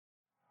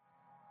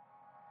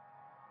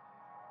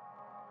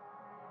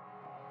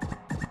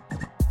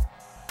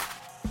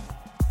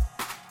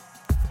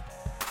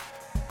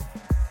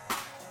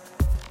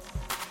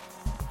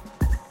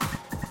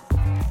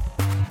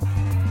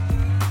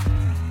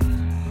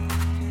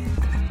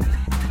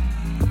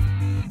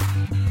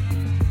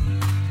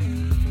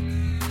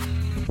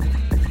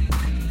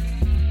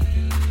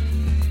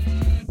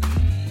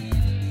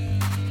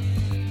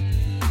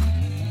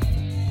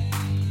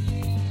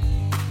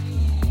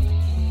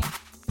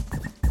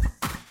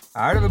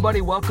All right,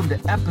 everybody, welcome to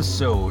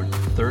episode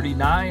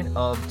 39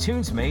 of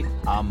TunesMate.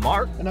 I'm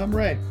Mark. And I'm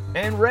Ray.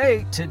 And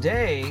Ray,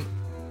 today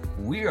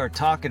we are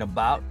talking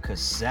about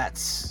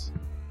cassettes.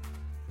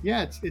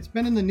 Yeah, it's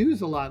been in the news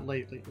a lot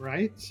lately,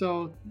 right?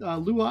 So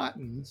Lou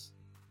Ottens,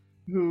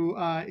 who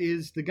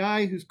is the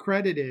guy who's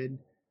credited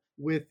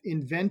with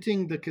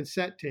inventing the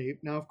cassette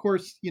tape. Now, of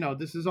course,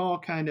 this is all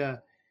kind of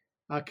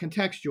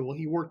contextual.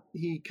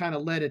 He kind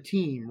of led a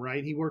team,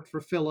 right? He worked for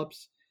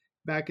Philips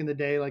back in the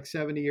day, like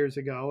 70 years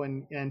ago,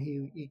 and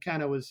he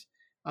kind of was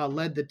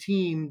led the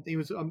team. He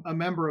was a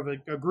member of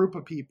a group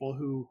of people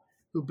who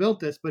built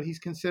this, but he's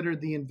considered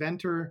the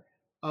inventor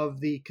of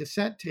the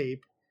cassette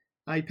tape.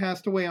 He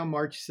passed away on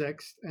March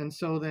 6th, and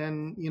so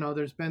then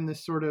there's been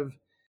this sort of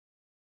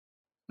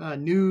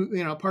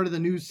part of the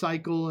news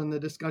cycle and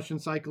the discussion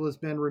cycle has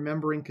been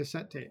remembering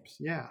cassette tapes.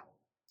 Yeah,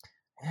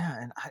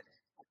 and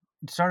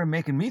it started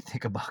making me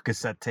think about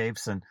cassette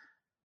tapes, and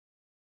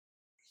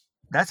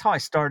that's how I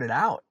started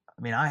out.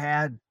 I mean,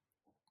 I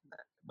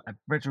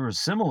bet you were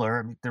similar.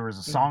 I mean, there was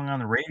a song on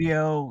the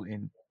radio,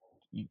 and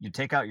you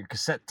take out your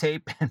cassette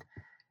tape, and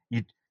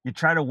you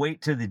try to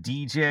wait till the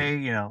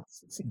DJ,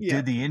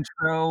 did the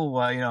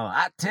intro,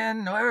 at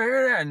 10,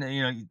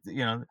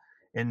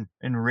 and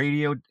in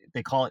radio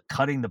they call it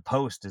cutting the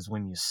post, is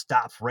when you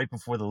stop right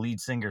before the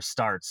lead singer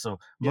starts. So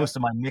most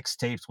of my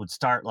mixtapes would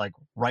start like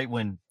right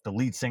when the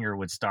lead singer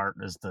would start,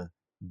 as the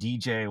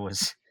DJ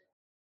was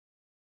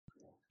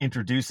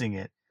introducing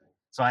it.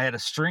 So I had a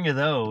string of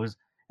those,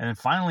 and then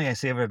finally I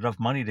saved enough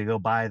money to go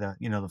buy the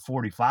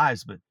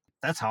 45s. But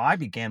that's how I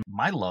began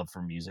my love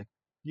for music.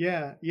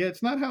 Yeah.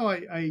 It's not how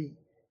I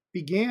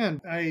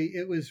began.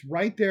 It was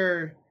right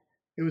there.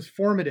 It was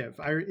formative.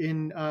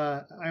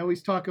 I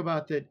always talk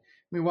about that. I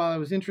mean, while I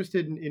was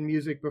interested in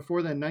music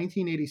before then,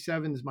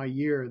 1987 is my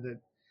year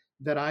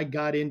that I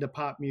got into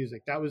pop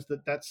music. That was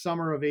that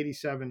summer of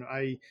 '87.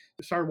 I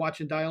started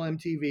watching Dial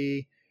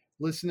MTV,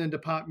 listening to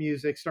pop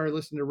music, started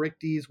listening to Rick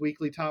Dees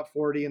Weekly Top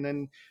 40, and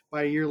then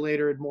by a year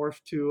later, it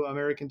morphed to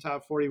American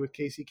Top 40 with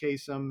Casey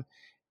Kasem.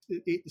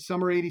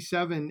 Summer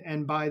 '87,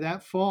 and by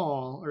that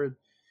fall,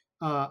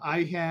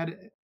 I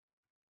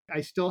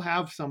still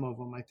have some of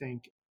them. I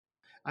think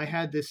I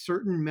had this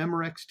certain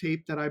Memorex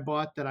tape that I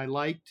bought that I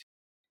liked,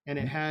 and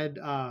it had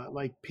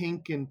like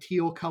pink and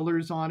teal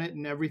colors on it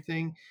and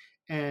everything.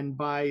 And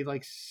by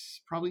like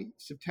probably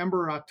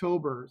September or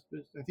October,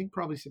 I think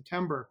probably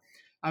September,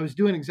 I was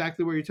doing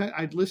exactly what you're talking.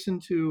 I'd listen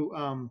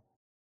to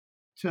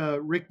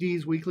Rick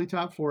Dees Weekly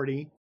Top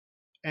 40,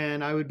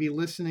 and I would be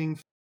listening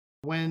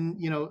when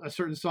a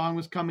certain song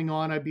was coming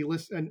on. I'd be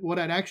listening. What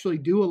I'd actually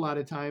do a lot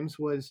of times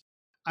was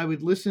I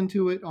would listen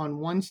to it on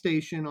one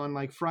station on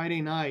like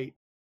Friday night,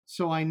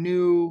 so I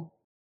knew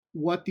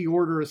what the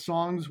order of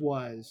songs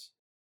was.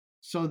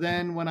 So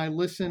then when I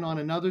listen on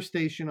another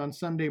station on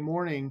Sunday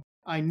morning,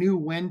 I knew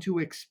when to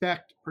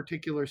expect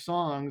particular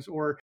songs.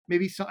 Or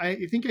maybe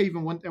I think I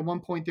even went at one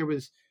point, there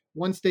was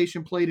one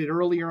station played it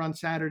earlier on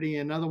Saturday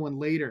and another one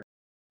later,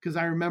 because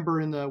I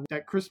remember in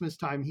that Christmas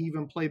time he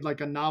even played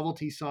like a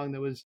novelty song that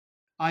was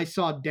I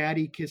Saw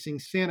Daddy Kissing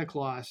Santa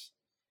Claus,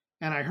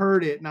 and I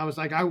heard it and I was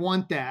like, I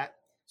want that.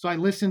 So I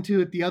listened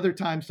to it the other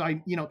time, so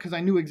because I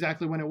knew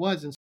exactly when it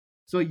was. And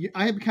so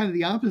I have kind of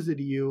the opposite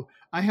of you.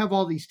 I have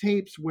all these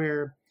tapes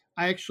where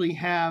I actually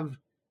have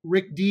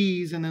Rick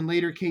Dees and then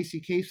later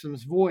Casey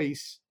Kasem's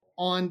voice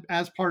on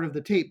as part of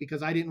the tape,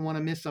 because I didn't want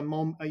to miss a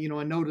moment, a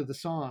note of the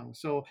song.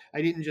 So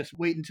I didn't just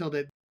wait until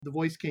the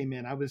voice came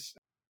in.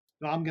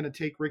 I'm going to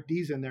take Rick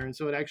Dees in there. And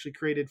so it actually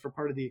created for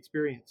part of the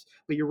experience.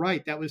 But you're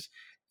right. That was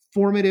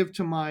formative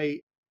to my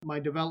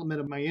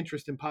development of my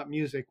interest in pop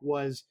music,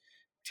 was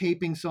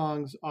taping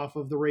songs off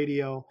of the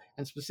radio,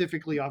 and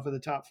specifically off of the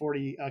Top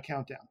 40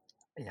 countdown.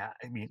 Yeah,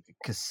 I mean,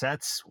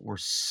 cassettes were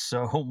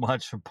so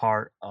much a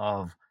part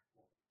of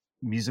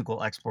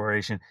musical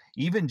exploration.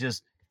 Even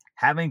just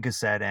having a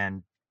cassette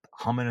and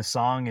humming a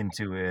song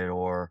into it,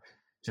 or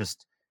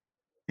just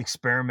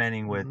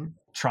experimenting with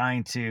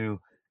trying to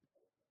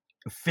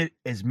fit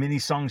as many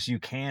songs as you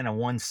can on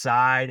one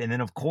side. And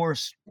then, of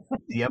course,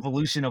 the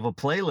evolution of a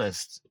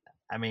playlist.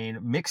 I mean,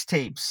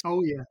 mixtapes.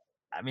 Oh, yeah.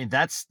 I mean,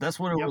 that's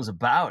what it was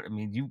about. I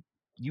mean,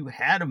 you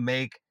had to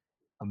make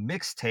a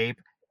mixtape,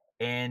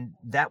 and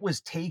that was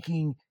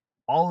taking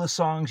all the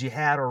songs you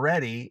had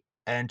already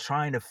and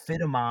trying to fit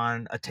them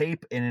on a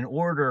tape in an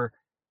order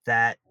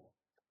that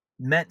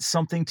meant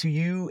something to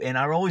you. And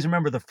I always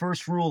remember the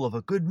first rule of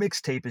a good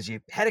mixtape is you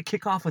had to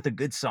kick off with a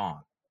good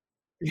song.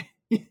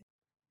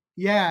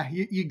 Yeah,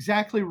 you're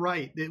exactly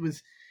right. There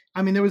was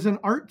an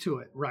art to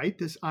it, right?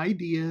 This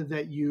idea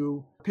that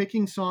you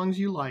picking songs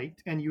you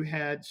liked, and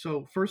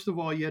so first of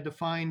all, you had to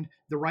find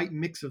the right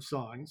mix of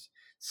songs.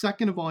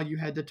 Second of all, you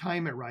had to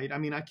time it right. I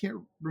mean, I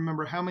can't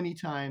remember how many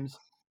times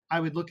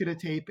I would look at a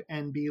tape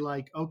and be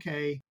like,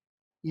 okay,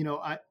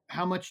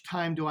 how much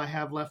time do I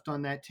have left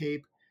on that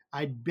tape?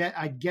 I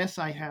guess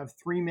I have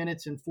 3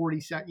 minutes and 40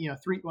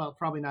 seconds, well,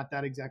 probably not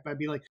that exact, but I'd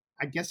be like,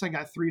 I guess I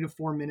got 3 to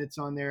 4 minutes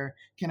on there.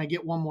 Can I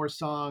get one more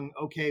song?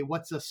 Okay,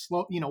 what's a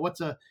slow, what's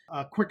a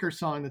quicker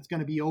song that's going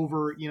to be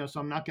over, so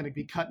I'm not going to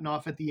be cutting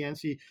off at the end.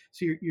 So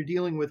you're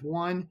dealing with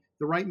one,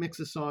 the right mix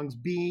of songs,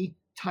 B,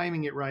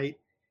 timing it right,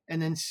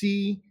 and then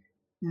C,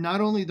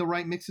 not only the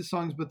right mix of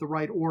songs, but the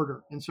right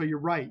order. And so you're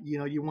right.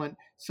 You want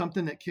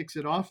something that kicks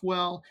it off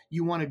well.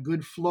 You want a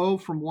good flow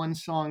from one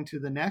song to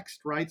the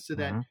next, right? So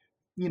that,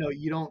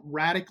 you don't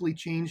radically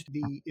change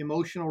the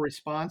emotional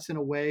response in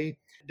a way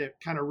that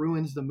kind of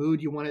ruins the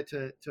mood. You want it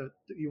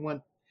you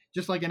want,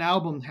 just like an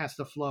album has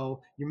to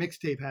flow, your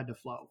mixtape had to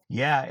flow.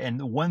 Yeah. And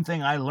the one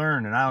thing I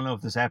learned, and I don't know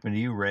if this happened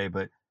to you, Ray,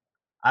 but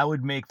I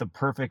would make the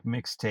perfect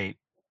mixtape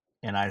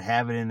and I'd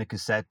have it in the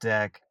cassette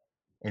deck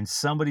and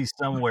somebody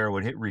somewhere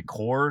would hit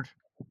record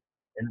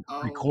and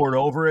record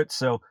over it.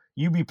 So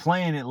you'd be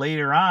playing it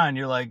later on.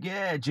 You're like,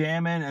 yeah,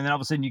 jamming. And then all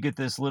of a sudden you get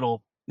this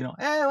little,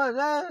 hey,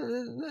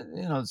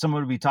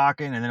 someone would be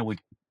talking and then it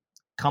would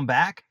come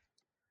back.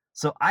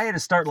 So I had to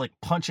start like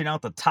punching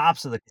out the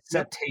tops of the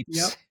cassette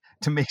tapes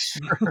to make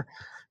sure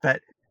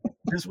that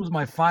this was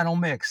my final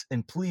mix.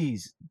 And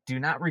please do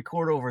not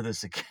record over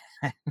this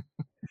again.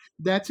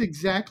 That's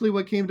exactly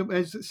what came to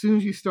as soon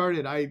as you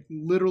started. I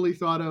literally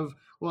thought of,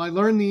 well, I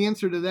learned the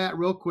answer to that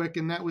real quick,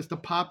 and that was to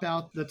pop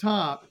out the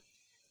top.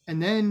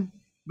 And then,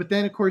 but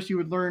then of course you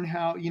would learn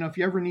how, if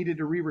you ever needed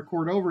to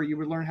re-record over, you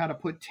would learn how to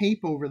put tape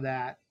over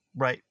that.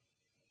 Right.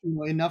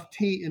 Enough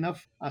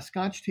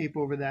Scotch tape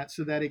over that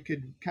so that it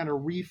could kind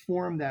of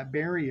reform that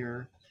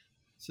barrier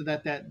so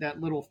that that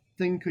little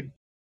thing could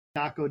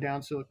not go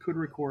down so it could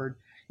record.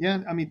 Yeah.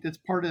 I mean, that's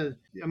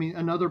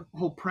another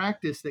whole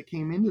practice that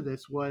came into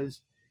this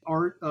was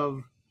art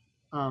of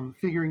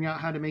figuring out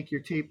how to make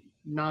your tape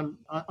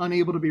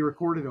unable to be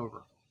recorded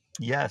over.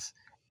 Yes.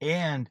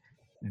 And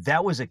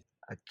that was a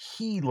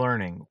key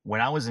learning when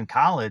I was in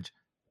college.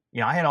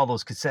 I had all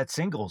those cassette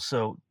singles.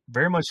 So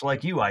very much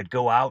like you, I'd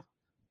go out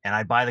and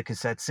I'd buy the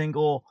cassette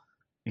single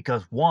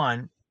because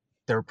one,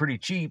 they were pretty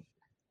cheap.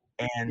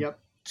 And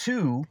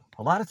two,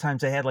 a lot of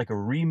times they had like a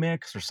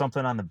remix or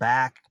something on the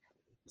back.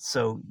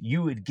 So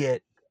you would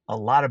get a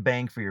lot of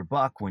bang for your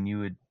buck when you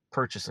would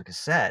purchase a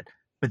cassette.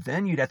 But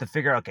then you'd have to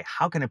figure out, okay,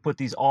 how can I put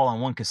these all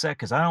on one cassette?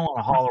 Because I don't want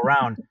to haul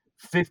around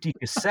 50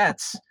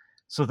 cassettes.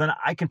 So then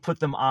I can put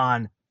them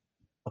on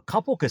a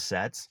couple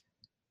cassettes.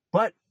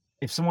 But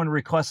if someone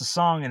requests a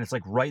song and it's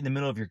like right in the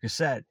middle of your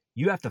cassette,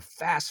 you have to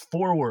fast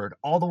forward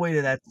all the way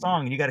to that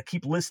song and you got to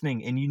keep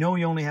listening. And you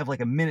only have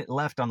like a minute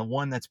left on the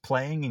one that's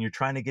playing and you're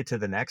trying to get to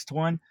the next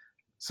one.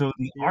 So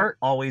the art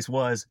always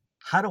was,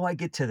 how do I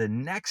get to the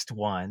next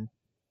one?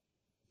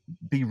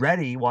 Be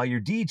ready while you're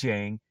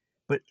DJing.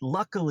 But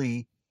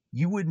luckily,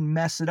 you wouldn't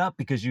mess it up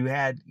because you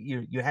had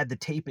the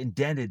tape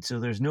indented, so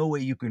there's no way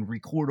you can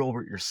record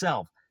over it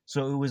yourself.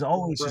 So it was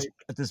always just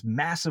this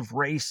massive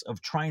race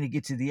of trying to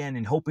get to the end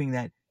and hoping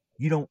that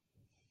you don't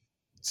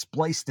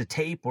splice the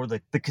tape or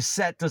the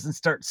cassette doesn't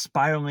start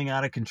spiraling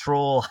out of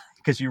control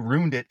because you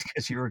ruined it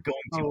because you were going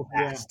too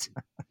fast.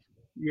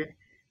 Yeah.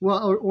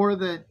 Well,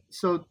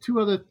 so two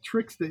other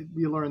tricks that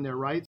you learn there,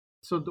 right?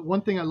 So the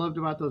one thing I loved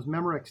about those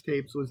Memorex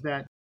tapes was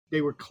that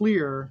they were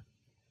clear.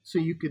 So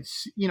you could,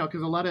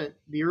 because a lot of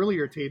the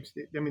earlier tapes,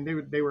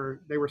 they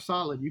were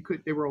solid.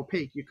 They were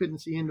opaque. You couldn't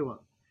see into them.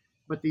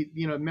 But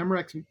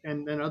Memorex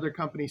and other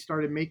companies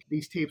started making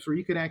these tapes where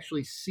you could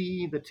actually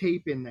see the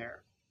tape in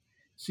there.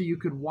 So you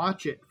could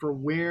watch it for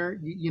where,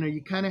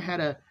 you kind of had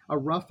a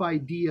rough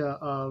idea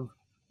of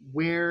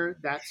where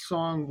that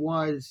song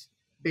was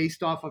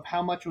based off of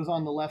how much was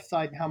on the left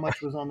side and how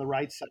much was on the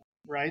right side,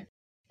 right?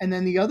 And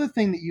then the other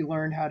thing that you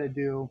learned how to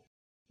do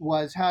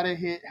was how to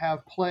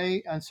have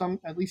play on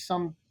at least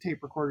some tape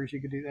recorders you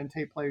could do, and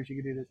tape players you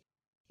could do this.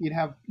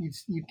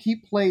 You'd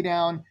keep play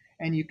down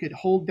and you could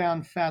hold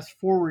down fast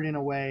forward in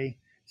a way.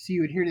 So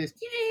you would hear this,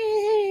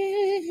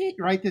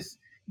 right?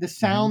 The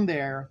sound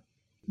there,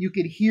 you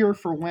could hear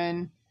for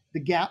when the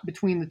gap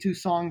between the two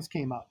songs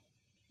came up.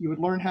 You would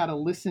learn how to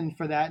listen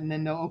for that and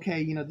then know,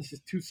 okay, this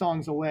is 2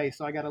 songs away.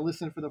 So I got to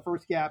listen for the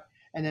first gap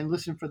and then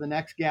listen for the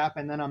next gap.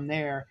 And then I'm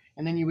there.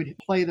 And then you would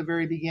play the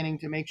very beginning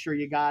to make sure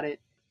you got it.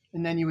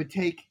 And then you would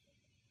take,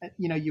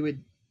 you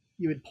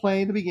would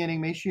play the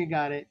beginning, make sure you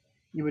got it.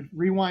 You would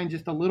rewind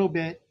just a little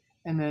bit,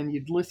 and then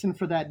you'd listen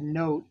for that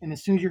note. And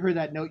as soon as you heard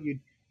that note,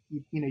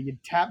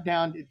 you'd tap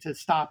down to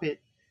stop it,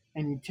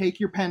 and you'd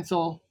take your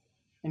pencil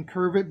and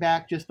curve it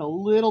back just a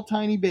little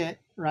tiny bit,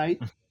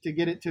 right, to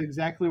get it to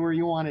exactly where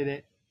you wanted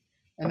it.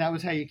 And that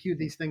was how you queued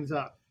these things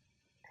up.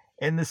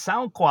 And the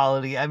sound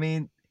quality,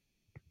 it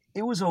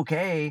was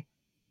okay.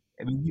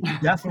 You could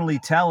definitely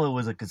tell it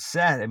was a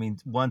cassette.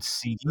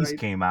 Once CDs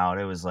came out,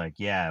 it was like,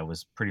 it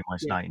was pretty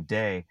much night and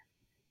day.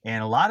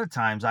 And a lot of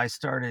times I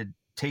started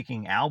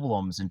taking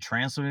albums and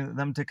transferring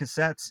them to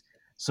cassettes.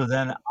 So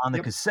then on the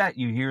cassette,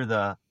 you hear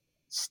the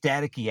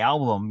staticky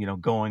album,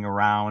 going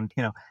around,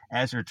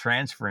 as you're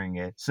transferring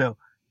it. So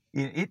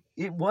it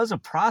was a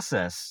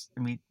process.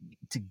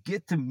 To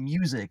get the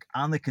music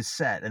on the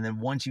cassette. And then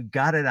once you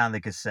got it on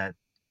the cassette,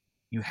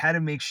 you had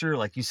to make sure,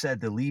 like you said,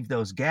 to leave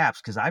those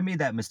gaps. Cause I made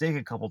that mistake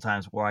a couple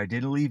times where I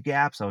didn't leave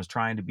gaps. I was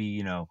trying to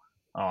be, oh,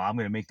 I'm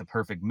going to make the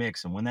perfect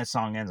mix. And when that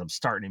song ends, I'm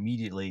starting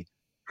immediately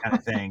kind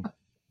of thing.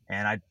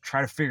 And I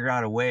try to figure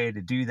out a way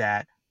to do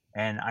that.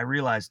 And I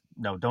realized,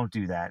 no, don't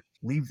do that.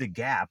 Leave the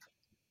gap,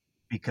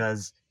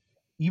 because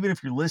even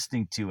if you're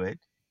listening to it,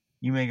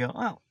 you may go,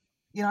 oh,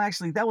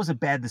 actually, that was a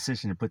bad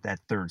decision to put that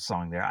third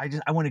song there.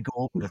 I want to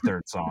go over the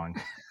third song.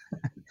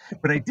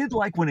 But I did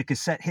like when a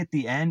cassette hit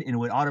the end and it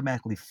would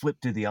automatically flip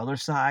to the other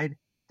side.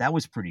 That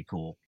was pretty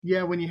cool.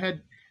 Yeah, when you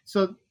had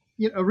so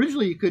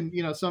originally you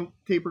couldn't, some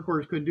tape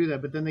recorders couldn't do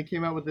that, but then they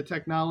came out with the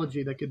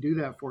technology that could do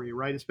that for you,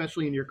 right?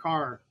 Especially in your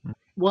car.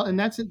 Well, and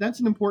that's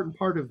an important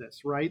part of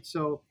this, right?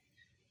 So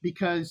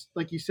because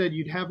like you said,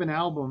 you'd have an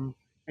album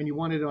and you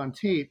want it on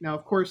tape. Now,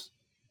 of course,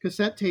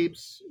 cassette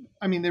tapes,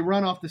 I mean, they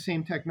run off the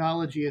same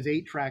technology as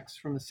 8-tracks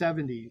from the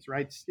 70s,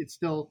 right? It's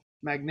still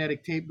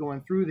magnetic tape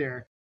going through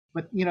there.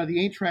 But, the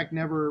 8-track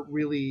never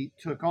really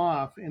took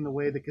off in the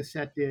way the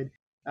cassette did.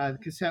 The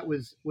cassette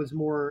was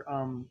more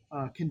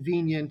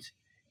convenient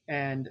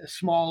and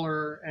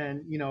smaller,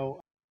 and,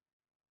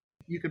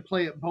 you could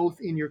play it both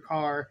in your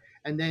car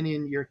and then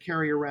in your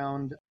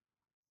carry-around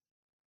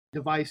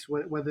device,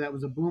 whether that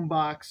was a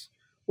boombox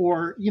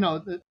or,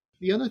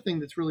 the other thing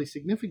that's really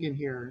significant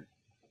here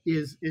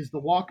is the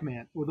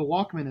Walkman, or the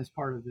Walkman is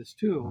part of this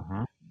too,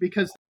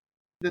 because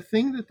the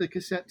thing that the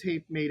cassette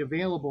tape made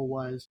available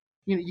was,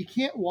 you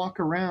can't walk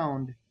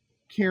around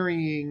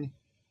carrying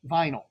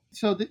vinyl.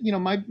 So that,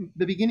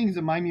 the beginnings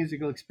of my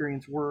musical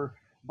experience were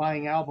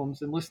buying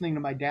albums and listening to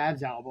my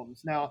dad's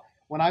albums. Now,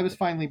 when I was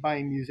finally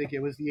buying music,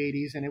 it was the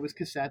 80s and it was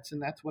cassettes,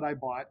 and that's what I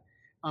bought.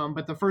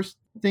 But the first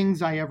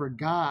things I ever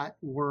got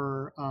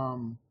were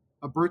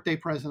a birthday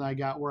present I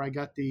got, where I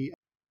got the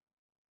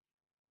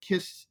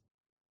Kiss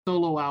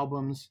solo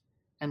albums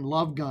and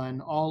Love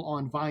Gun all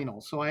on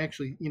vinyl. So I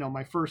actually,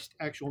 my first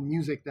actual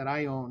music that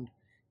I owned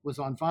was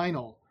on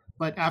vinyl.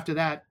 But after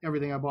that,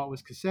 everything I bought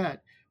was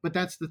cassette. But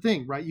that's the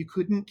thing, right? You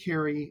couldn't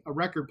carry a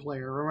record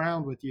player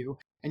around with you,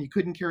 and you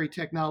couldn't carry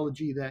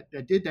technology that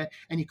did that,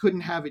 and you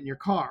couldn't have it in your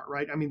car,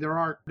 right? I mean, there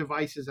are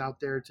devices out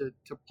there to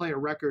play a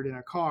record in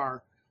a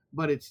car,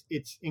 but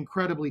it's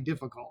incredibly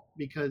difficult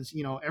because,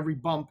 every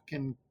bump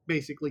can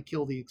basically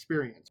kill the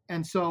experience.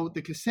 And so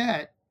the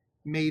cassette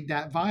made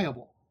that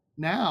viable.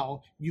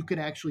 Now you could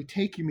actually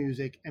take your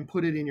music and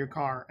put it in your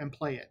car and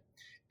play it.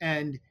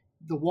 And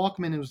the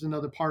Walkman was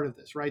another part of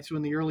this, right? So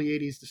in the early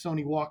 80s, the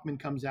Sony Walkman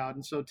comes out.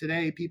 And so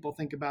today people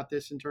think about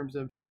this in terms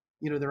of,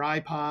 their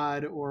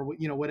iPod or,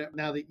 whatever.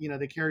 Now that,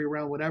 they carry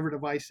around whatever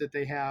device that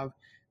they have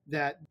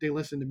that they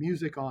listen to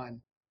music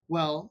on.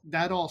 Well,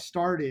 that all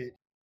started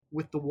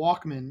with the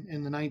Walkman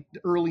in the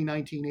early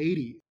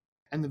 1980s.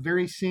 And the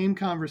very same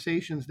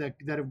conversations that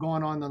have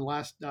gone on in the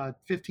last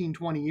 15,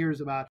 20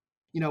 years about,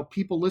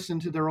 people listen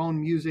to their own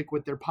music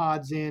with their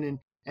pods in,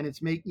 and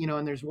it's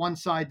and there's one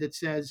side that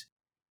says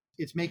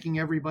it's making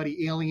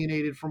everybody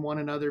alienated from one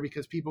another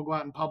because people go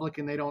out in public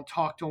and they don't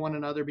talk to one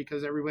another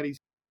because everybody's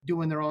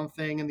doing their own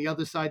thing. And the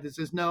other side that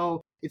says,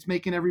 no, it's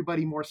making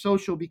everybody more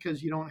social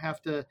because you don't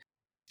have to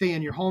stay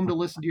in your home to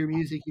listen to your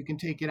music. You can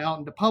take it out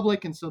into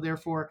public. And so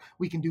therefore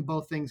we can do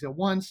both things at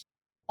once.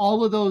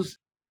 All of those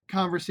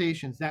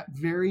conversations, that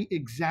very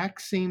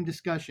exact same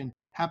discussion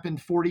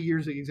happened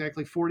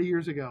exactly 40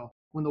 years ago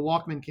when the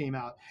Walkman came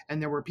out.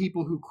 And there were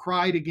people who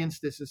cried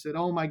against this and said,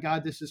 oh my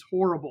God, this is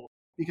horrible,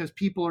 because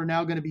people are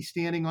now going to be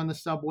standing on the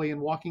subway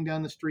and walking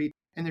down the street,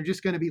 and they're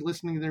just going to be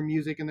listening to their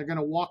music, and they're going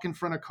to walk in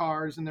front of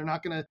cars, and they're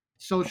not going to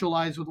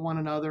socialize with one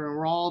another,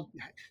 and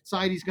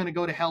society's going to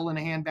go to hell in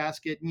a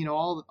handbasket,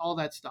 all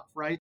that stuff,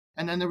 right?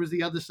 And then there was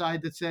the other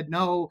side that said,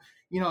 no,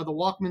 the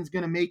Walkman's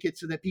going to make it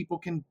so that people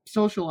can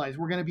socialize.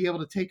 We're going to be able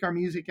to take our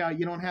music out.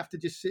 You don't have to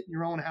just sit in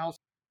your own house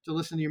to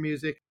listen to your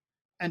music.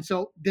 And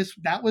so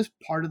that was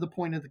part of the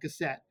point of the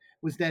cassette,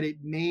 was that it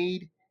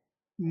made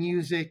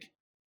music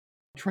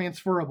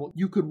transferable.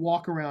 You could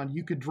walk around,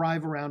 you could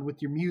drive around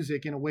with your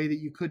music in a way that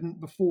you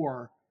couldn't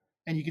before.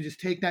 And you could just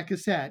take that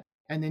cassette,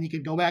 and then you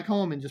could go back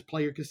home and just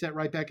play your cassette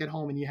right back at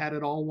home. And you had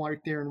it all right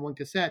there in one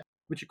cassette,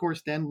 which of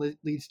course then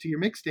leads to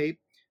your mixtape,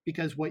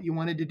 because what you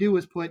wanted to do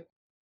is put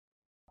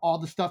all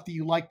the stuff that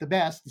you like the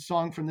best, the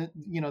song from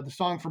the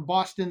song from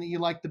Boston that you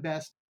like the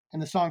best,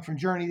 and the song from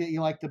Journey that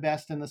you like the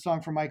best, and the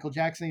song from Michael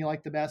Jackson that you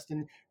like the best.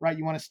 And right,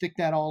 you want to stick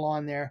that all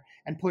on there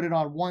and put it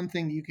on one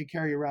thing that you could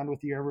carry around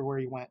with you everywhere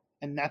you went.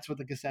 And that's what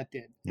the cassette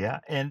did. Yeah.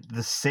 And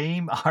the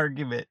same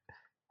argument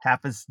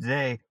happens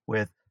today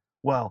with,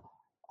 well,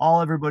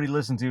 all everybody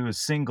listened to is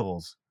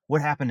singles.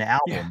 What happened to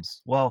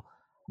albums? Yeah. Well,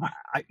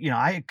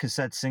 I had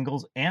cassette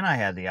singles and I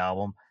had the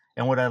album.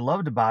 And what I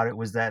loved about it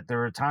was that there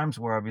were times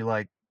where I'd be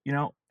like,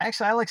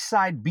 actually I like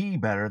side B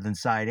better than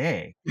side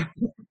A.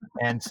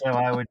 And so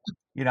I would,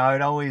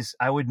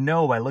 I would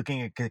know by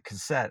looking at the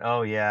cassette,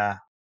 oh yeah,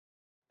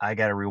 I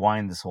got to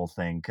rewind this whole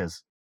thing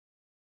because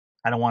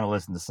I don't want to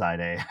listen to side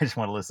A. I just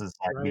want to listen to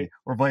side B,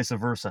 or vice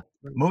versa.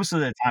 Right. Most of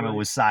the time it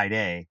was side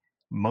A.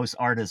 Most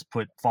artists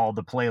followed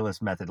the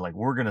playlist method. Like,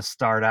 we're going to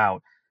start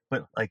out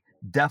but like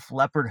Def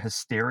Leppard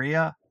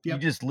Hysteria, you Yep.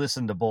 just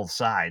listen to both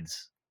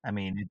sides. I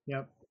mean,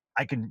 Yep.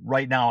 I can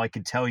right now I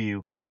can tell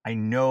you I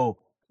know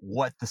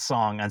what the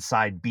song on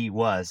side B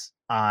was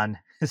on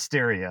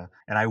Hysteria,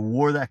 and I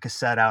wore that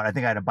cassette out. I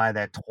think I had to buy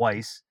that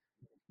twice.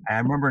 I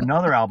remember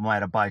another album I had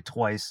to buy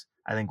twice.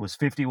 I think was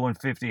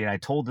 5150, and I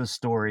told this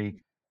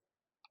story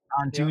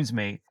on Yep.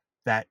 Tunesmate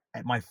that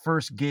at my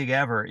first gig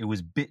ever, it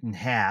was bit in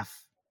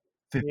half,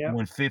 Yep.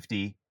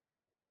 5150,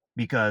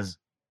 because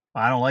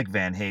I don't like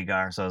Van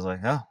Hagar. So I was like,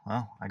 oh,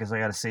 well, I guess I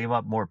got to save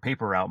up more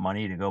paper route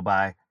money to go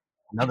buy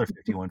another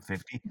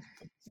 5150.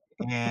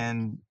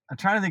 And I'm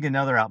trying to think of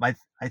another album.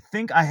 I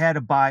think I had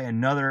to buy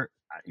another.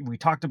 We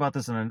talked about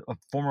this in a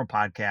former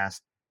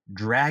podcast.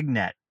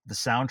 Dragnet, the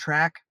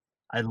soundtrack.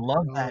 I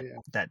love Oh that yeah.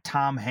 that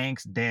Tom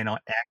Hanks, Dan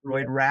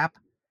Aykroyd Yep. rap,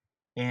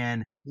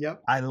 and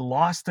Yep. I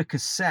lost the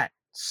cassette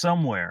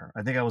somewhere.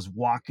 I think I was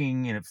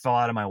walking and it fell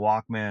out of my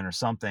Walkman or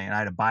something, and I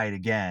had to buy it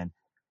again.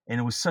 And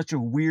it was such a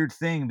weird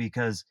thing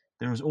because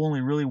there was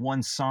only really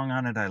one song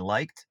on it I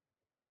liked.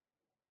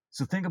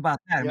 So think about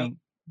that. I Yep. mean,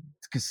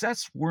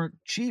 cassettes weren't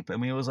cheap. I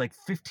mean, it was like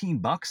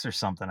 $15 or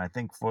something, I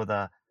think, for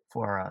a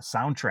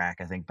soundtrack,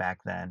 I think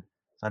back then.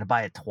 So I had to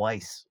buy it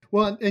twice.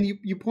 Well, and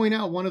you point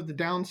out one of the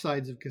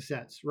downsides of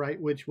cassettes,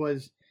 right? Which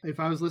was if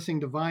I was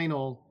listening to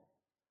vinyl,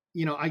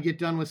 I get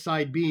done with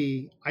side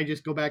B, I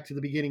just go back to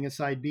the beginning of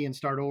side B and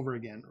start over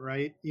again,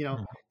 right?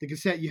 Mhm. The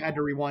cassette, you had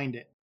to rewind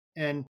it.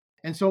 And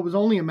so it was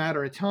only a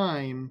matter of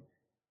time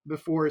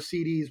before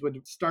CDs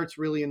would starts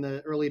really in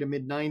the early to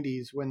mid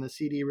 90s when the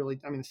CD really,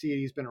 I mean, the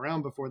CD's been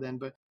around before then,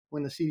 but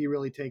when the CD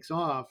really takes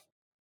off,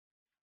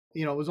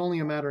 it was only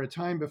a matter of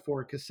time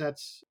before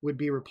cassettes would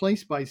be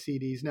replaced by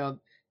CDs. Now,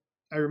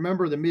 I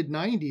remember the mid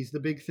 90s, the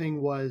big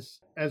thing was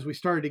as we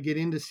started to get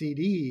into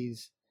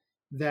CDs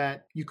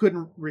that you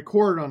couldn't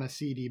record on a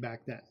CD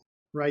back then,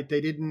 right?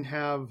 They didn't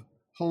have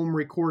home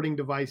recording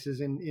devices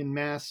in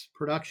mass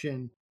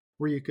production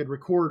where you could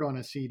record on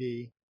a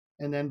CD.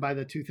 And then by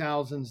the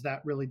 2000s,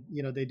 that really,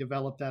 they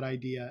developed that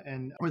idea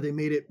or they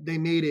made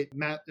it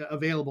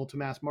available to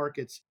mass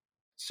markets.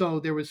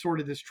 So there was sort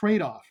of this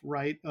trade off,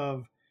 right?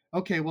 Of,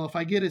 okay, well, if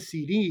I get a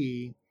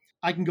CD,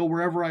 I can go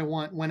wherever I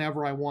want,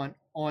 whenever I want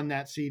on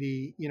that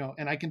CD,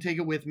 and I can take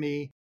it with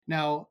me.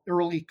 Now,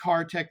 early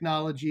car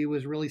technology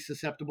was really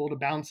susceptible to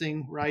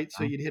bouncing, right?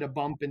 So you'd hit a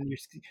bump and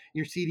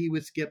your CD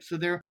would skip. So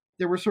there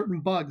were certain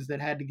bugs that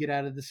had to get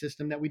out of the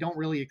system that we don't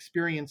really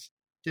experience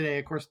today.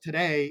 Of course,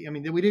 today, I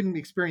mean, that we didn't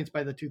experience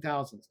by the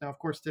 2000s. Now, of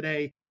course,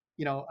 today,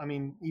 I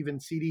mean, even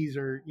CDs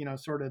are,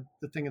 sort of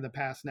the thing of the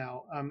past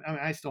now. I mean,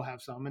 I still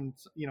have some, and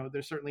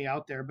they're certainly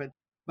out there, but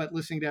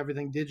listening to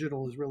everything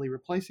digital is really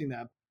replacing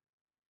that.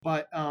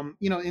 But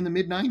in the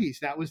mid 90s,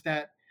 that was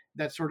that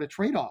sort of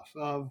trade off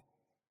of,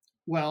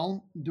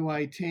 well, do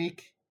I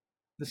take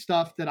the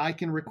stuff that I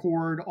can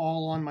record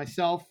all on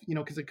myself,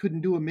 because I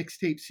couldn't do a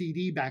mixtape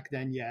CD back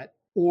then yet,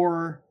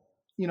 or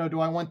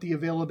do I want the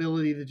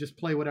availability to just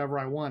play whatever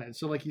I wanted?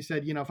 So, like you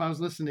said, if I was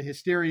listening to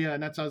Hysteria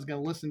and that's what I was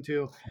going to listen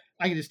to,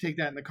 I can just take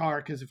that in the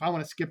car because if I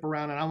want to skip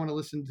around and I want to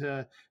listen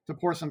to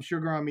Pour Some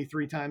Sugar on Me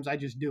 3 times, I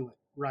just do it,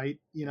 right?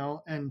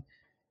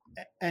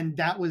 And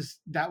that was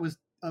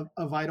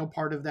a vital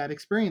part of that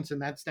experience,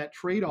 and that's that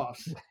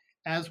trade-offs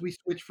as we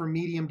switch from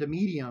medium to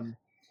medium.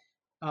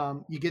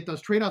 You get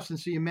those trade-offs, and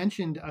so you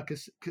mentioned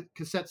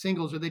cassette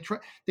singles, or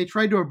they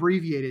tried to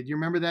abbreviate it. You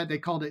remember that they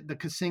called it the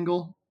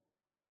cassingle,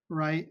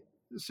 right?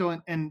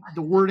 So and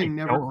the wording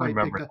never quite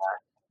picked up.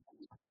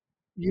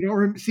 You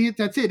don't see it.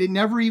 That's it. It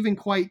never even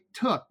quite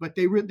took, but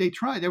they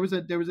tried. There was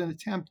an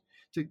attempt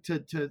to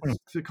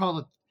call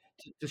it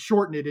to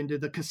shorten it into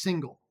the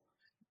cassingle.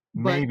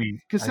 But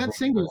Maybe cassette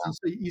singles,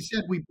 you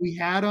said we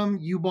had them,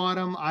 you bought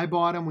them, I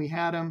bought them, we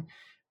had them,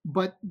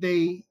 but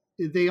they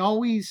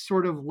always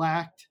sort of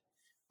lacked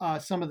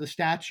some of the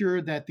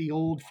stature that the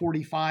old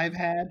 45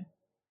 had.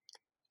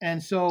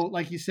 And so,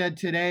 like you said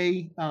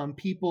today,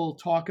 people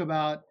talk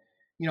about,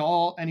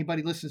 all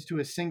anybody listens to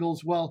is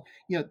singles. Well,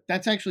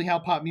 that's actually how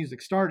pop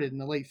music started in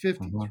the late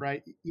 50s,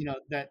 right?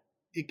 That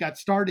it got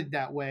started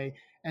that way.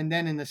 And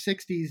then in the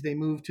 60s, they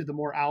moved to the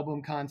more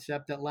album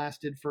concept that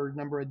lasted for a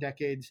number of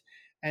decades.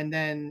 And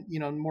then,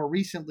 more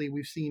recently,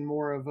 we've seen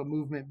more of a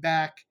movement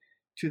back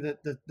to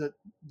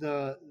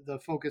the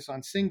focus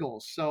on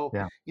singles. So,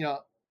 yeah.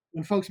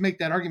 When folks make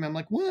that argument, I'm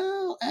like,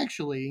 well,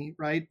 actually,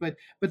 right? But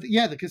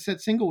yeah, the cassette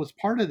single was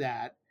part of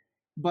that,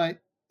 but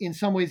in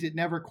some ways, it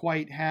never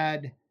quite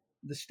had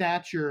the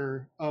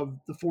stature of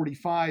the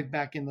 45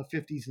 back in the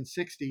 50s and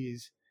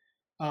 60s.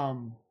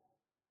 And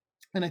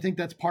I think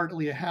that's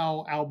partly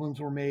how albums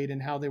were made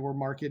and how they were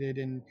marketed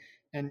and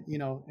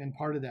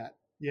part of that.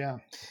 Yeah.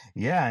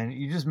 Yeah. And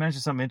you just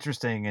mentioned something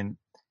interesting, and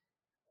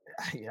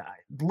I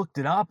looked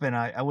it up, and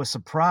I was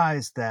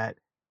surprised that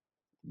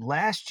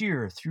last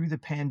year through the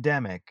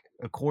pandemic,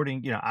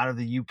 according, out of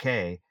the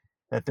UK,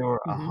 that there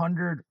were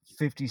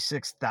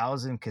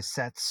 156,000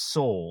 cassettes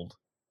sold.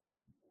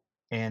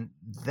 And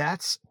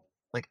that's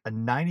like a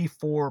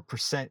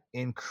 94%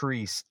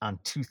 increase on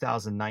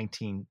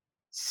 2019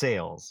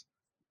 sales.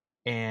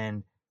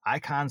 And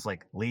icons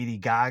like Lady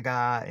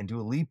Gaga and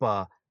Dua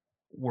Lipa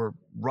were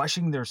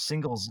rushing their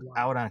singles Wow.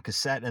 out on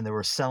cassette and they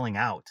were selling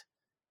out.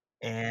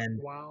 And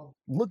Wow.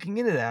 looking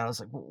into that, I was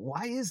like, "Well,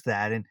 why is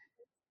that?" And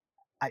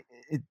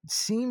it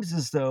seems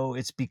as though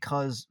it's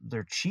because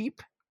they're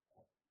cheap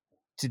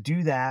to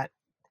do that,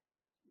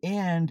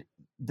 and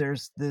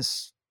there's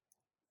this,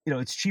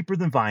 it's cheaper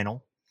than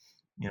vinyl.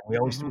 We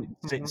always Hmm.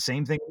 say the Hmm.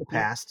 same thing in the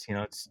Yep. past.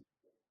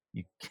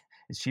 You,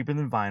 it's cheaper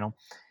than vinyl,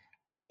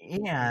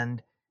 Right.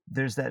 and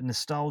there's that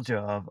nostalgia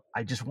of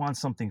I just want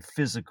something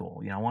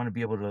physical. I want to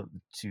be able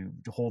to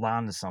hold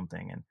on to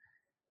something, and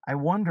I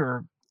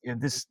wonder if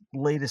this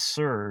latest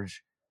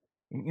surge.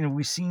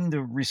 We've seen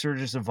the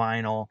resurgence of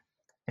vinyl,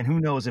 and who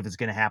knows if it's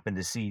going to happen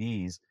to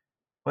CDs.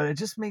 But it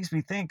just makes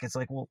me think. It's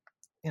like, well,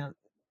 you know,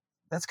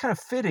 that's kind of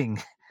fitting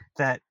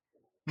that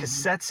Hmm.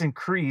 cassettes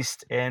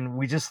increased and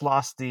we just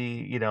lost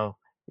the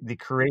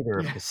creator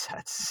of Yeah.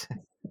 cassettes.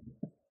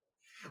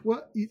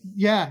 Well,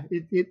 yeah,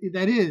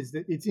 that is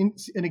that it's in,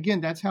 and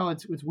again, that's how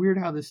it's weird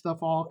how this stuff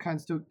all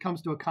comes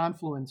to a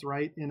confluence,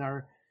 right, in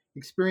our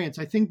experience.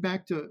 I think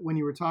back to when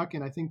you were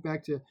talking. I think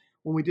back to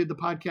when we did the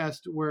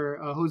podcast where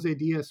Jose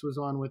Diaz was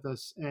on with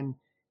us, and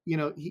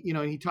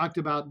he talked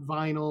about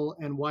vinyl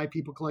and why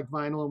people collect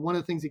vinyl. And one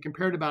of the things he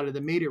compared about it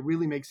that made it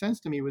really make sense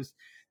to me was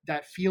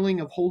that feeling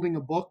of holding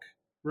a book,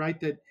 right?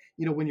 That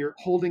when you're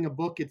holding a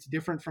book, it's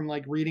different from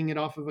like reading it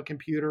off of a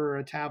computer or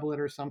a tablet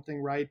or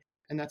something, right?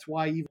 And that's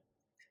why even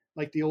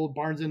like the old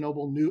Barnes and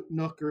Noble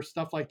Nook or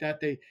stuff like that.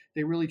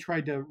 They really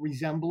tried to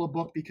resemble a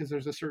book because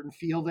there's a certain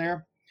feel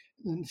there.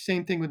 And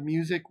same thing with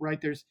music, right?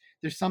 There's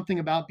something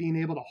about being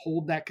able to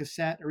hold that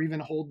cassette or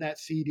even hold that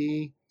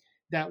CD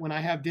that when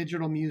I have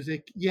digital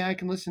music, yeah, I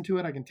can listen to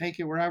it, I can take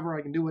it wherever,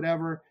 I can do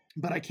whatever,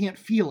 but I can't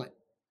feel it,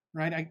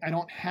 right? I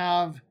don't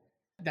have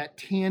that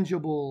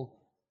tangible,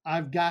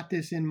 I've got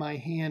this in my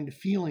hand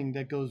feeling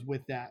that goes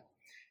with that.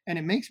 And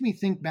it makes me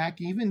think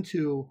back even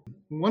to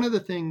one of the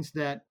things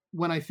that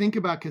when I think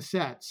about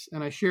cassettes,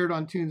 and I shared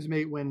on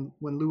TunesMate when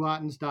Lou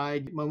Ottens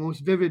died, my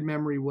most vivid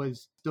memory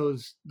was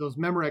those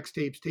Memorex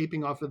tapes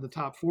taping off of the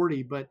top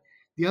 40. But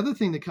the other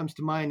thing that comes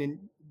to mind, and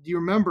do you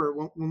remember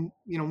when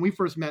we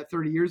first met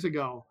 30 years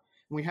ago?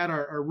 We had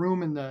our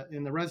room in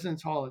the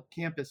residence hall at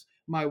campus.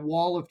 My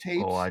wall of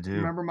Oh, I tapes. You do.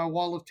 remember my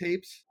wall of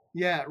tapes?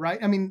 Yeah, right.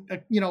 I mean,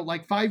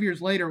 like 5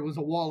 years later, it was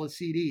a wall of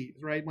CDs.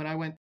 Right when I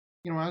went,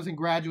 when I was in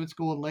graduate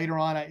school, and later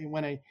on,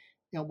 when I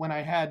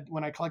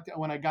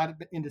got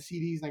into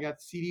CDs and I got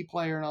the CD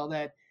player and all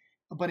that.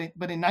 But in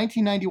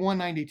 1991,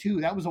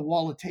 92, that was a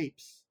wall of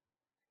tapes,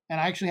 and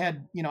I actually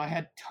had I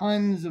had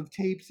tons of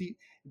tapes. I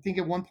think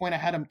at one point I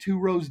had them 2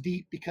 rows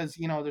deep because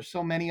there's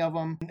so many of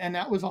them, and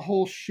that was a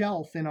whole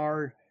shelf in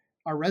our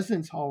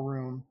residence hall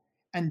room,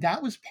 and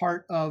that was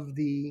part of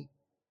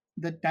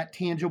that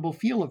tangible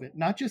feel of it.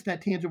 Not just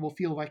that tangible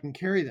feel of I can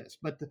carry this,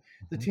 but the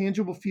Mhm.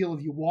 tangible feel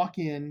of you walk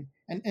in.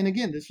 And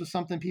again, this was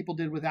something people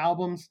did with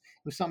albums.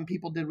 It was something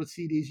people did with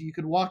CDs. You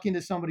could walk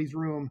into somebody's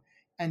room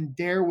and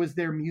there was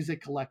their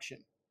music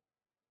collection.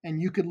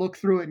 And you could look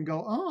through it and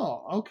go,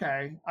 oh,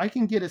 okay, I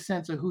can get a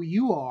sense of who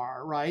you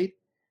are, right?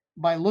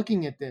 By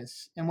looking at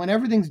this. And when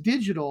everything's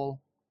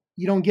digital,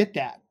 you don't get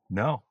that.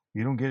 No,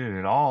 you don't get it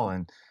at all.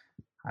 And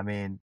I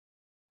mean,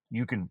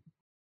 you can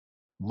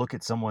look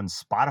at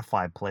someone's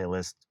Spotify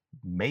playlist,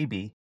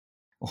 maybe,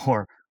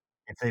 or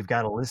if they've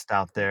got a list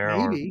out there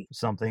or Maybe.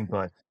 something,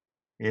 but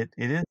it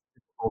is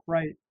difficult.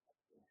 Right.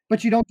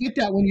 But you don't get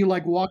that when you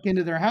like walk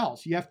into their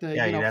house. You have to,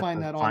 Yeah, you'd have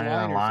find to that find it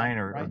online or online something,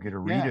 or right? get a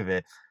read Yeah. of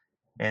it.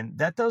 And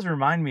that does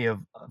remind me of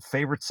a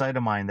favorite site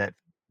of mine that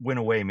went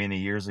away many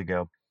years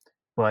ago,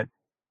 but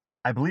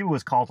I believe it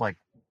was called like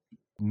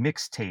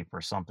Mixtape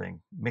or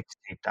something,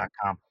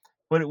 mixtape.com.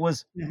 But it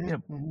was, Hmm. you know,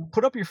 Hmm.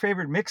 put up your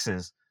favorite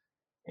mixes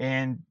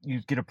and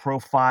you get a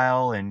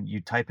profile and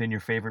you type in your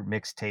favorite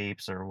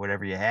mixtapes or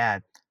whatever you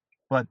had.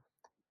 But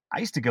I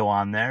used to go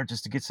on there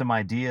just to get some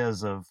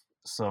ideas of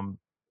some,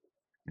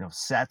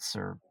 sets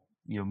or,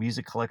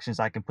 music collections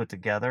I can put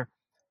together.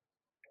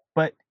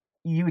 But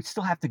you would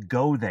still have to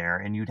go there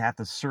and you'd have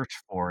to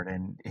search for it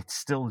and it's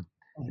still,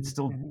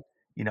 Hmm.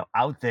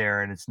 out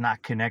there and it's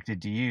not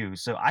connected to you.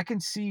 So I can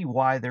see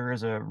why there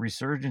is a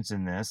resurgence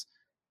in this.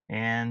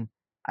 And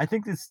I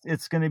think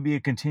it's going to be a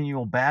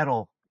continual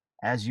battle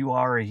as you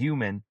are a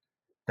human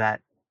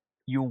that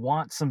you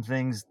want some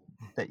things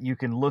that you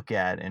can look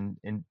at and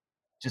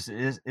just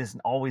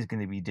isn't always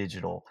going to be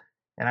digital.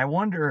 And I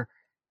wonder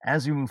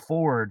as we move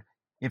forward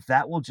if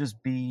that will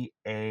just be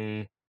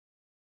a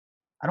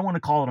I don't want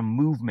to call it a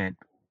movement,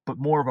 but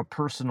more of a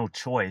personal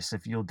choice.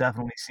 If you'll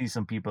definitely see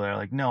some people that are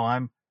like, no,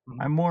 I'm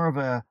more of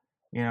a,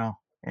 an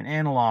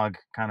analog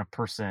kind of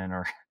person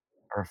or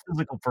a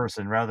physical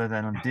person rather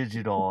than a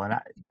digital. And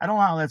I don't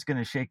know how that's going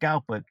to shake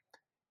out, but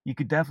you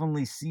could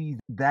definitely see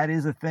that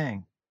is a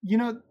thing. You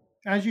know,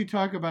 as you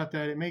talk about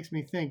that, it makes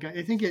me think.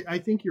 I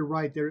think you're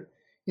right. There,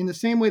 in the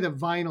same way that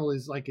vinyl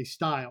is like a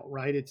style,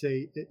 right? It's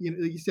like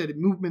you said,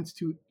 movement's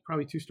too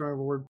probably too strong of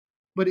a word,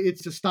 but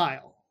it's a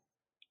style,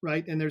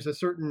 right? And there's a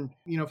certain,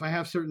 if I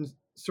have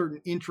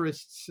certain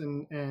interests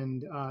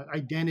and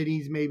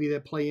identities maybe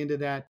that play into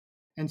that,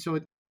 and so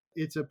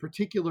it's a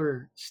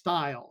particular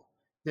style.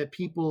 that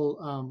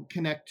people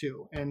connect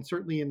to. And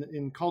certainly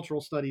in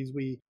cultural studies,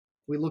 we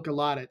look a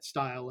lot at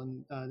style.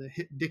 And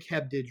Dick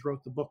Hebdige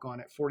wrote the book on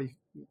it 40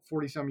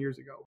 some years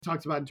ago. He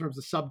talks about in terms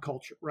of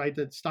subculture, right?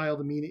 That style,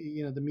 the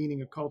meaning, the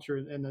meaning of culture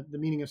and the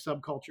meaning of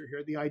subculture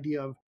here. The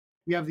idea of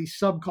we have these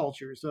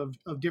subcultures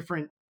of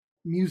different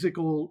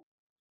musical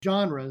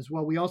genres.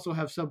 Well, we also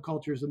have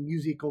subcultures of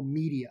musical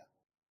media.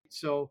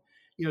 So,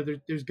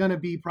 there's going to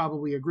be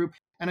probably a group.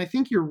 And I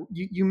think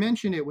you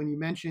mentioned it when you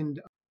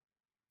mentioned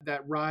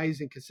that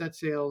rise in cassette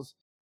sales,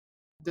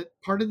 that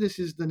part of this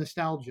is the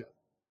nostalgia,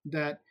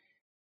 that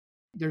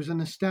there's a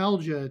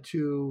nostalgia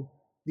to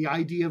the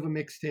idea of a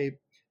mixtape,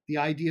 the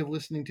idea of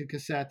listening to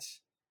cassettes.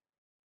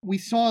 We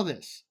saw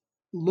this.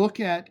 Look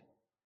at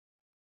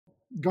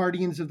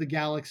Guardians of the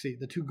Galaxy,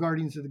 the two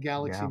Guardians of the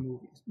Galaxy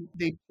movies.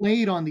 They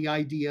played on the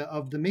idea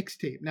of the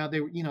mixtape. Now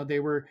they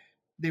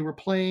were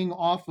playing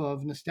off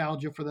of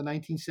nostalgia for the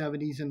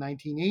 1970s and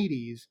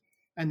 1980s,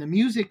 and the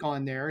music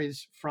on there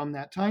is from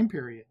that time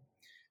period.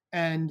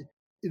 And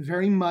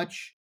very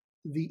much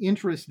the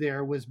interest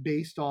there was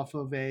based off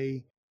of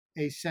a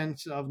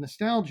sense of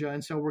nostalgia.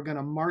 And so we're going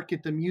to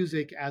market the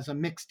music as a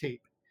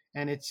mixtape,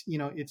 and it's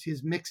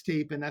his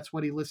mixtape, and that's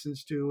what he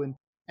listens to.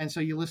 And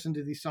so you listen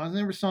to these songs, and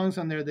there were songs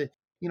on there that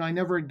I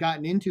never had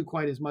gotten into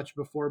quite as much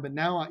before, but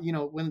now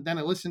when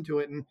I listen to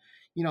it, and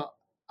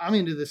I'm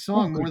into this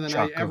song more than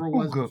I ever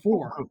was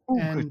before.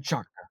 And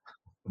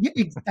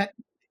yeah,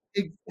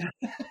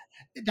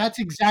 that's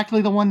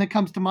exactly the one that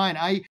comes to mind.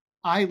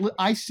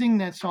 I sing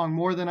that song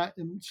more than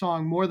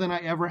I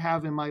ever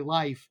have in my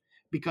life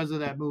because of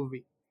that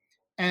movie.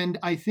 And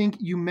I think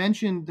you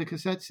mentioned the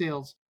cassette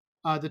sales.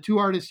 The two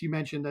artists you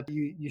mentioned that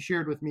you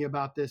shared with me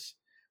about this,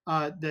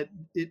 that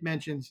it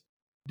mentions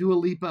Dua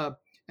Lipa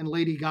and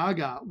Lady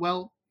Gaga.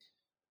 Well,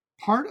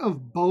 part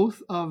of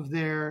both of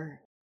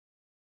their,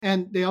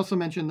 and they also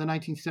mentioned the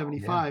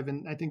 1975,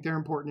 and I think they're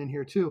important in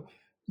here too.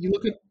 You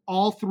look at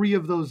all three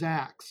of those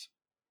acts.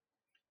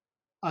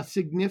 A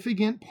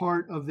significant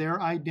part of their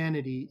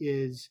identity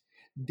is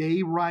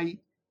they write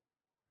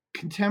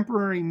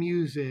contemporary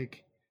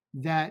music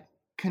that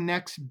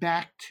connects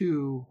back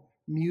to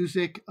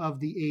music of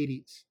the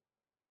 80s.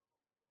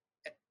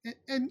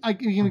 And I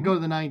can even go to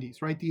the 90s,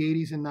 right? The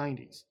 80s and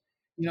 90s.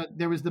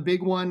 There was the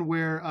big one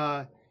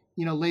where,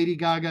 Lady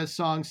Gaga's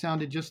song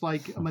sounded just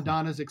like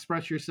Madonna's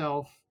Express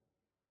Yourself,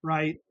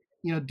 right?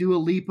 Dua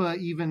Lipa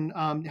even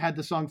had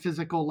the song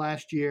Physical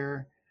last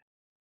year.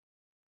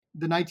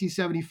 The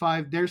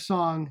 1975, their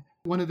song,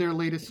 one of their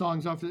latest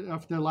songs off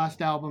their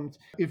last album,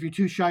 If You're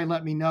Too Shy,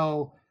 Let Me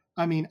Know.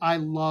 I mean, I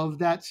love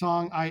that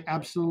song. I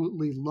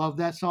absolutely love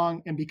that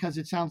song. And because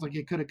it sounds like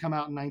it could have come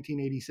out in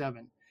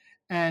 1987.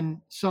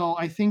 And so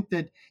I think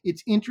that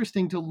it's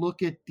interesting to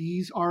look at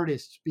these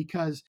artists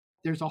because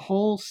there's a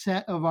whole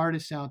set of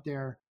artists out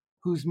there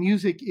whose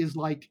music is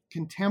like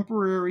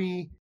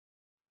contemporary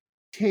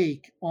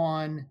take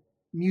on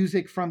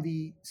music from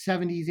the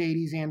 70s,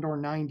 80s, and or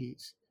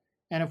 90s.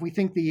 And if we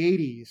think the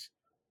 80s,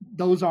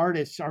 those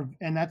artists are,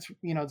 and that's,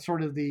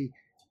 sort of the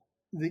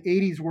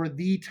 80s were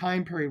the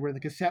time period where the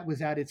cassette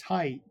was at its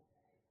height.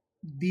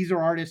 These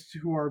are artists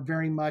who are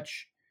very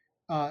much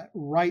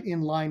right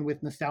in line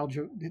with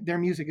nostalgia. Their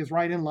music is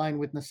right in line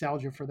with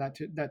nostalgia for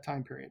that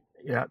time period.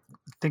 Yeah,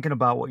 thinking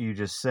about what you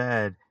just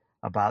said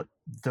about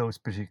those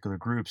particular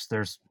groups,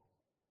 there's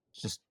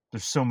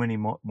so many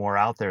more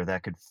out there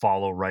that could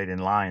follow right in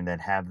line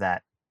that have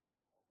that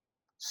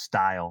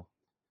style,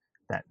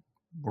 that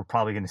we're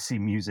probably going to see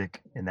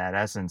music in that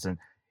essence. And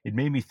it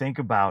made me think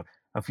about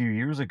a few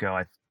years ago,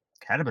 I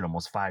had to been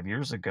almost 5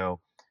 years ago,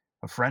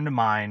 a friend of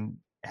mine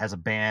has a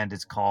band.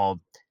 It's called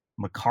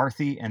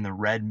McCarthy and the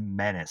Red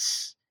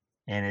Menace,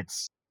 and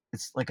it's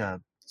like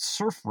a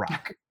surf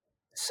rock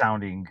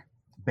sounding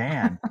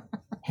band.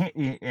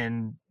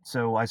 And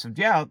so I said,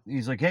 yeah.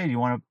 He's like, hey, do you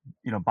want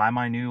to buy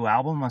my new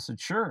album? I said,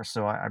 sure.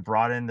 So I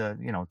brought in the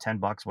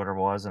 $10, whatever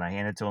it was, and I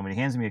handed it to him, and he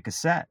hands me a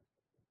cassette.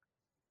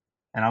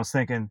 And I was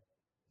thinking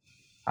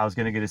I was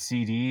going to get a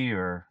CD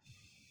or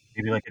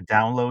maybe like a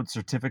download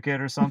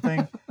certificate or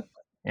something.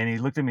 And he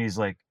looked at me, he's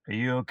like, are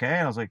you okay?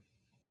 And I was like,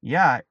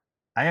 yeah,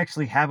 I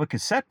actually have a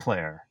cassette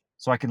player,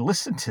 so I can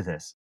listen to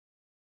this.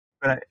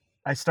 But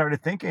I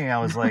started thinking, I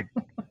was like,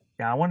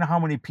 yeah, I wonder how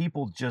many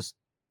people just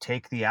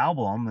take the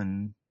album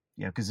and,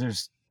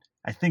 because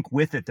I think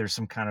with it, there's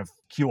some kind of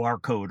QR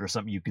code or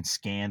something you can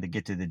scan to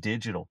get to the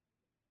digital.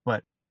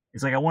 But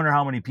it's like, I wonder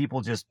how many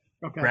people just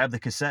grab the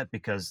cassette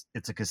because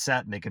it's a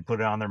cassette and they can put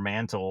it on their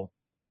mantle,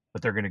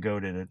 but they're going to go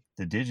to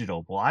the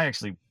digital. Well, I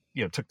actually,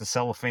 took the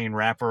cellophane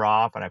wrapper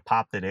off and I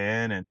popped it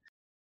in, and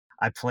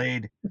I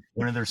played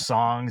one of their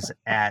songs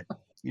at,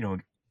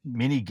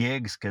 mini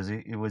gigs because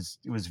it was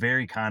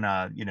very kind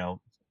of,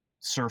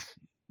 surf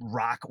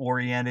rock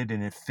oriented,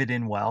 and it fit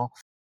in well.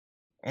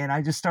 And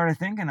I just started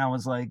thinking, I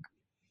was like,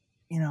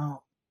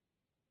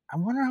 I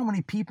wonder how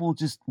many people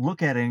just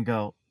look at it and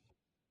go,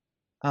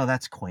 oh,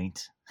 that's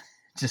quaint.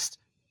 Just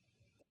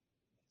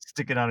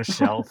stick it on a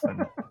shelf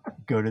and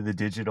go to the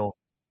digital.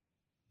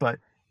 But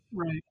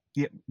right.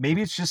 Yeah,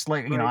 maybe it's just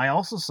like, Right. I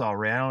also saw,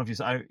 Ray, I don't know if you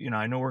saw,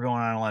 I know we're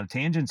going on a lot of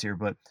tangents here,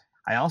 but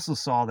I also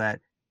saw that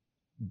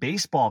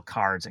baseball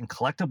cards and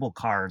collectible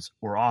cards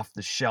were off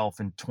the shelf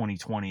in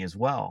 2020 as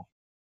well.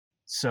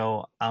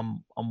 So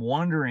I'm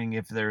wondering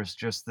if there's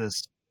just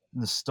this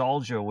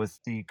nostalgia with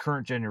the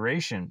current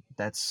generation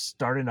that's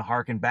starting to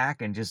harken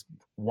back and just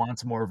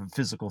wants more of a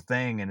physical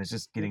thing and is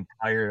just Yeah. getting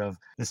tired of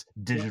this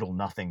Yeah. digital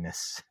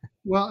nothingness.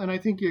 Well, and I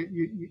think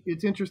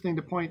it's interesting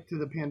to point to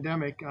the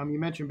pandemic. You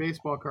mentioned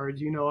baseball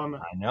cards. I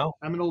know.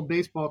 I'm an old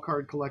baseball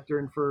card collector,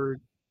 and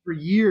for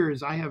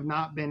years I have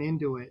not been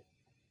into it.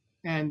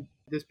 And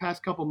this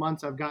past couple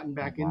months, I've gotten Oh,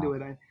 back into wow.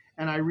 it,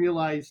 and I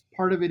realized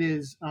part of it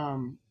is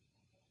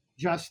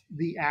just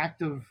the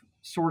act of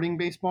sorting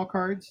baseball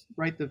cards,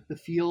 right? The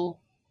feel,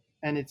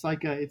 and it's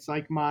like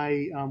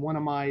my one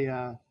of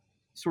my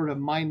sort of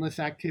mindless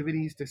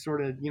activities to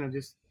sort of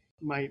just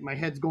my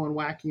head's going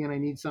wacky and I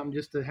need something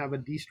just to have a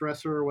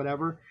de-stressor or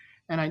whatever.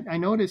 And I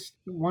noticed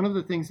one of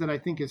the things that I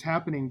think is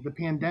happening. The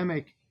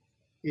pandemic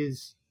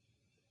is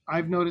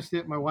I've noticed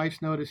it. My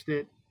wife's noticed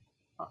it.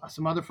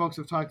 Some other folks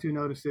I've talked to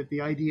noticed it.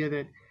 The idea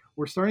that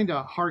we're starting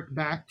to hark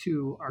back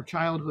to our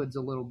childhoods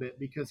a little bit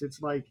because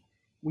it's like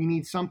we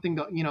need something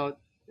to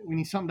we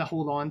need something to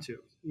hold on to.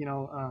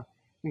 I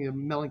think of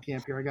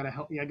Mellencamp here. I got to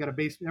help. I got a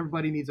base.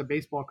 Everybody needs a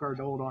baseball card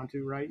to hold on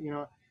to, right?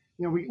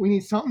 We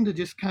need something to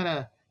just kind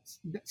of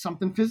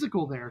something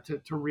physical there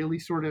to really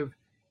sort of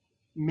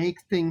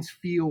make things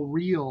feel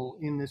real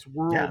in this Yeah,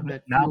 world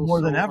that now feels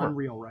more than so ever.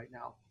 unreal right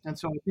now. And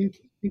so I think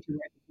you're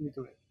right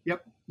into it.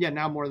 Yep. Yeah.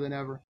 Now more than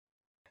ever.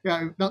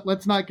 Yeah.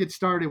 Let's not get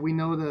started. We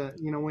know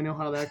we know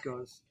how that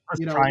goes. I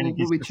was trying to We'll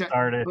get be you check.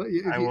 started. If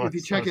you I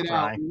check was it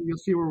out, trying. you'll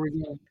see where we're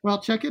going.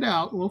 Well, check it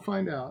out. We'll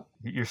find out.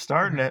 You're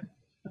starting it,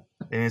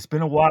 and it's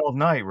been a wild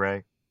night,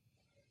 Ray.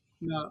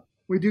 No,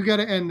 we do got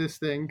to end this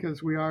thing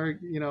because we are,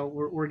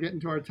 we're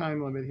getting to our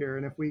time limit here,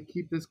 and if we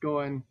keep this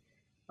going,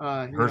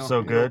 We're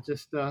so it'll good.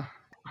 just.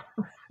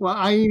 Well,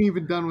 I ain't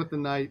even done with the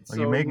night, Well,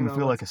 you're so making me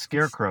feel like a let's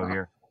scarecrow stop.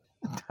 here.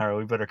 All right,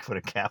 we better put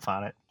a cap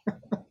on it.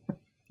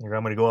 Or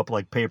I'm going to go up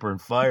like paper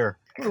and fire.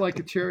 Or like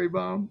a cherry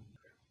bomb.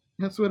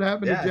 That's what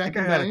happened to Yeah, I Jack think I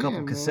and got a couple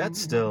Diane, cassettes man.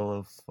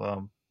 still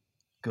of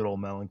good old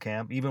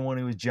Mellencamp, even when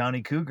he was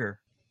Johnny Cougar.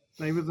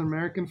 He was an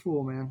American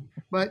fool, man.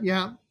 But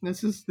yeah,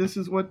 this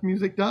is what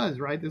music does,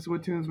 right? This is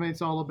what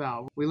TunesMate's all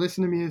about. We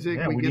listen to music,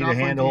 Yeah, we we get need a off on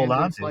hand to hold on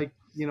tangents, to. like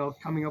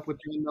coming up with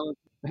John Mellencamp.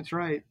 That's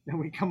right, and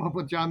we come up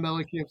with John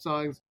Mellencamp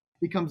songs.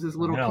 Becomes this I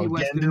little know, Key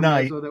West again tonight.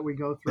 intermezzo that we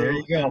go There through,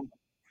 you go.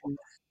 and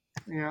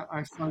yeah,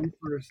 I saw you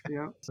first.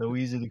 Yeah, So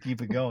easy to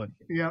keep it going.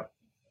 yeah.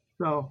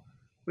 So,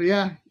 but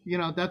yeah,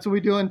 that's what we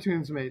do on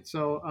TunesMate.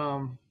 So,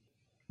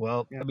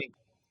 Well, yeah, I mean,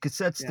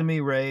 cassettes to yeah, me,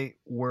 Ray,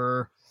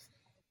 were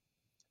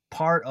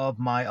part of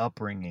my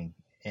upbringing.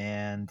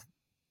 And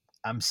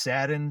I'm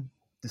saddened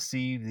to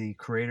see the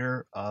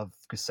creator of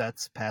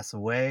cassettes pass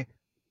away.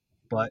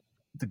 But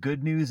the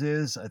good news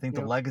is, I think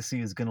the yeah,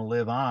 legacy is going to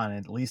live on.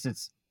 At least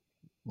it's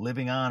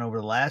living on over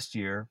the last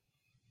year.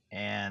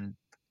 And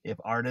if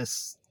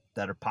artists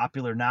that are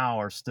popular now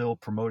are still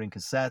promoting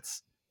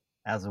cassettes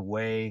as a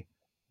way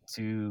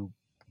to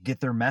get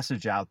their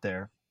message out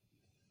there,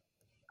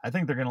 I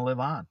think they're going to live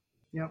on.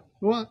 yeah.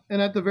 Well,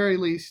 and at the very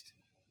least,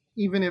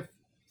 even if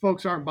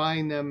folks aren't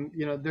buying them,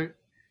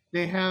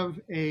 they have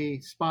a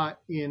spot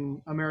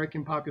in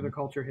American popular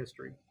culture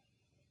history.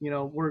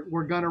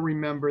 We're gonna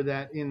remember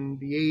that in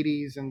the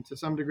 '80s and to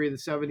some degree the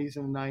 '70s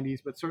and the '90s,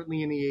 but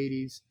certainly in the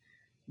 '80s,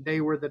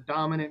 they were the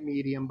dominant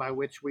medium by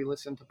which we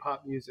listened to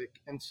pop music.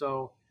 And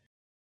so,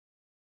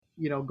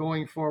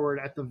 going forward,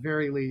 at the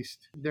very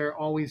least, they're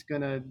always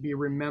gonna be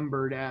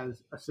remembered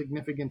as a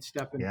significant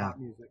step in Yeah. pop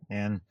music.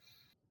 And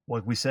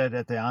like we said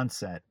at the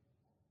onset,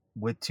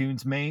 with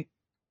TunesMate,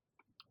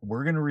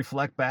 we're going to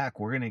reflect back.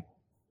 We're going to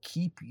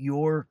keep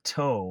your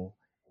toe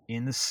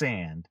in the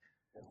sand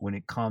when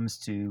it comes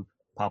to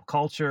pop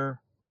culture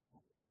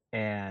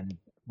and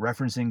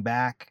referencing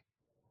back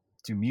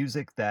to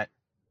music that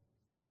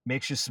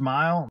makes you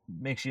smile,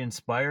 makes you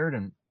inspired,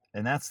 and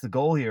that's the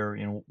goal here.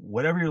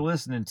 Whatever you're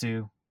listening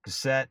to,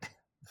 cassette,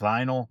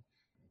 vinyl,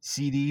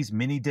 CDs,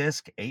 mini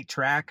disc,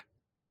 8-track.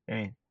 I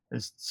mean,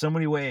 there's so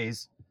many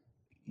ways.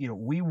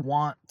 We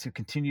want to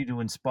continue to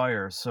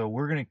inspire. So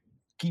we're going to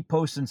keep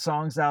posting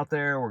songs out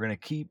there. We're going to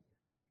keep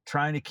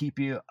trying to keep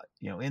you,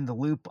 in the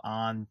loop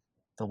on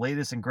the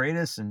latest and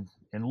greatest and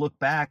look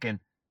back. And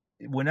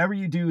whenever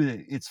you do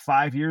it's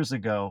 5 years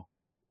ago,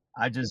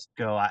 I just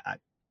go,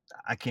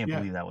 I can't Yeah.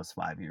 believe that was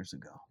 5 years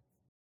ago.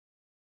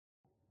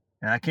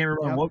 And I can't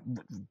remember Yep.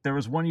 what, there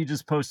was one you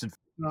just posted.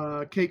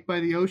 Cake by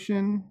the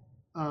Ocean.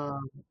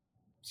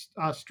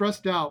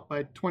 Stressed Out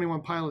by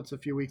 21 Pilots a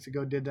few weeks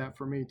ago did that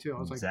for me too. I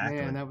was like, Exactly.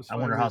 man, that was I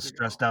 5 wonder how years ago.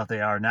 stressed out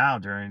they are now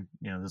during,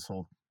 this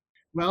whole.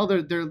 Well,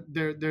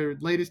 their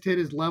latest hit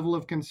is Level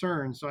of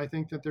Concern, so I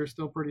think that they're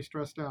still pretty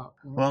stressed out.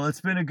 Well,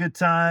 it's been a good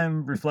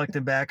time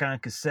reflecting back on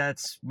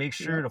cassettes. Make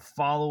sure Yeah. to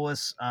follow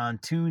us on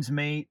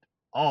TunesMate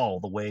all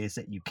the ways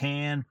that you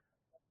can.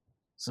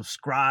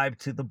 Subscribe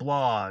to the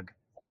blog.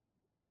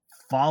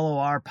 Follow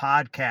our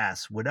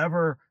podcast,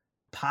 whatever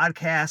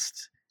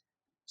podcast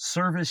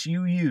service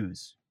you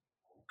use,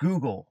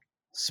 Google,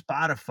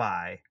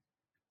 Spotify,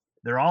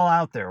 they're all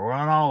out there. We're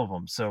on all of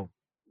them. So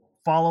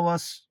follow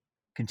us,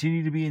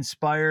 continue to be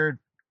inspired.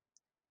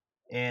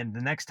 And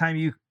the next time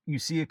you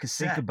see a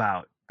cassette, think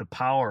about the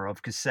power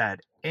of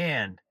cassette,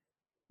 and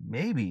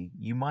maybe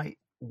you might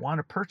want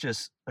to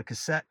purchase a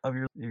cassette of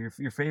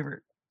your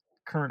favorite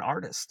current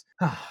artist.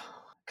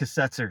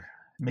 Cassettes are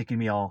making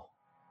me all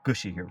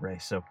gushy here, Ray.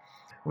 So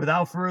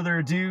without further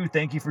ado,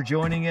 thank you for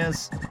joining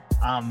us.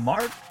 I'm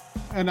Mark.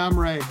 And I'm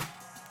Ray.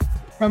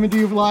 Coming to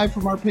you live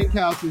from our pink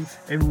houses.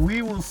 And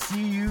we will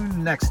see you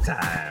next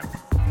time.